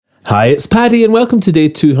Hi, it's Paddy and welcome to day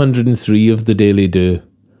 203 of the Daily Do.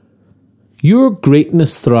 Your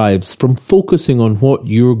greatness thrives from focusing on what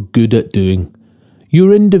you're good at doing,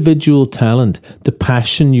 your individual talent, the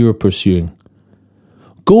passion you're pursuing.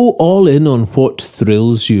 Go all in on what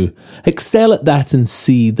thrills you, excel at that and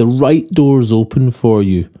see the right doors open for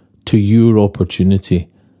you to your opportunity.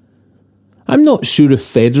 I'm not sure if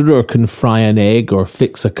Federer can fry an egg or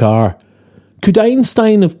fix a car. Could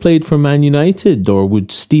Einstein have played for Man United, or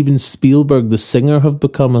would Steven Spielberg the singer have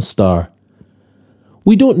become a star?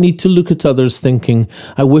 We don't need to look at others thinking,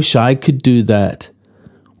 I wish I could do that.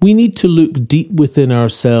 We need to look deep within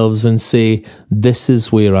ourselves and say, this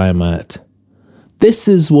is where I'm at. This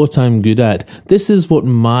is what I'm good at. This is what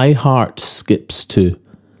my heart skips to.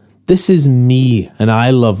 This is me and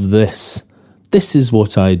I love this. This is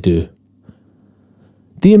what I do.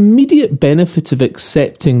 The immediate benefit of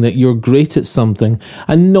accepting that you're great at something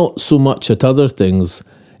and not so much at other things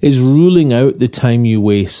is ruling out the time you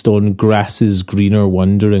waste on grasses greener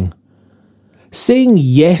wondering. Saying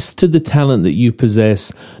yes to the talent that you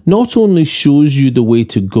possess not only shows you the way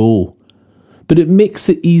to go, but it makes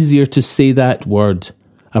it easier to say that word,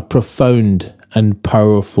 a profound and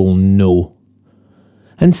powerful no.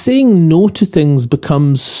 And saying no to things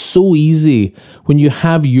becomes so easy when you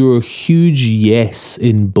have your huge yes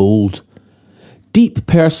in bold. Deep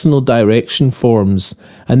personal direction forms,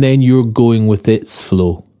 and then you're going with its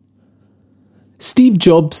flow. Steve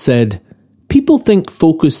Jobs said, people think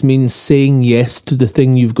focus means saying yes to the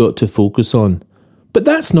thing you've got to focus on. But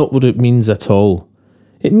that's not what it means at all.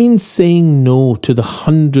 It means saying no to the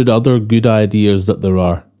 100 other good ideas that there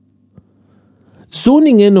are.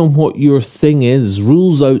 Zoning in on what your thing is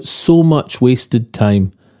rules out so much wasted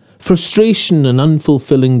time, frustration and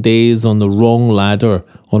unfulfilling days on the wrong ladder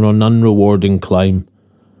on an unrewarding climb.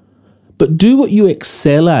 But do what you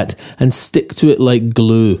excel at and stick to it like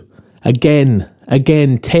glue. Again,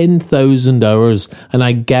 10,000 hours, and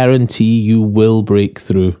I guarantee you will break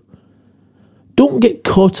through. Don't get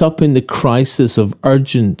caught up in the crisis of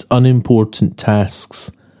urgent, unimportant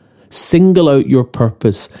tasks. Single out your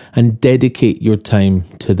purpose and dedicate your time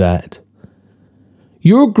to that.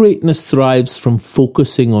 Your greatness thrives from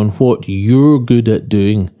focusing on what you're good at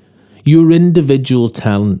doing, your individual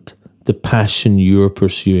talent, the passion you're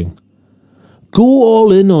pursuing. Go all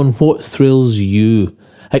in on what thrills you,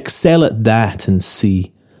 excel at that and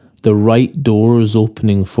see the right doors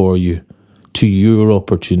opening for you to your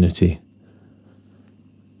opportunity.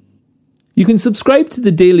 You can subscribe to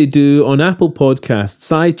The Daily Do on Apple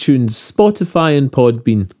Podcasts, iTunes, Spotify and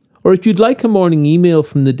Podbean. Or if you'd like a morning email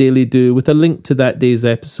from The Daily Do with a link to that day's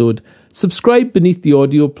episode, subscribe beneath the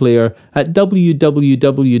audio player at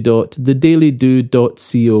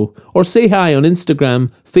www.thedailydo.co or say hi on Instagram,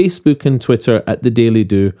 Facebook and Twitter at The Daily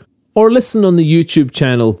Do. Or listen on the YouTube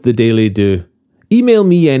channel The Daily Do. Email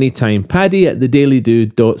me anytime,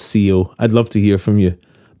 paddy@thedailydo.co. I'd love to hear from you.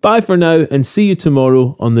 Bye for now and see you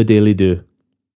tomorrow on The Daily Do.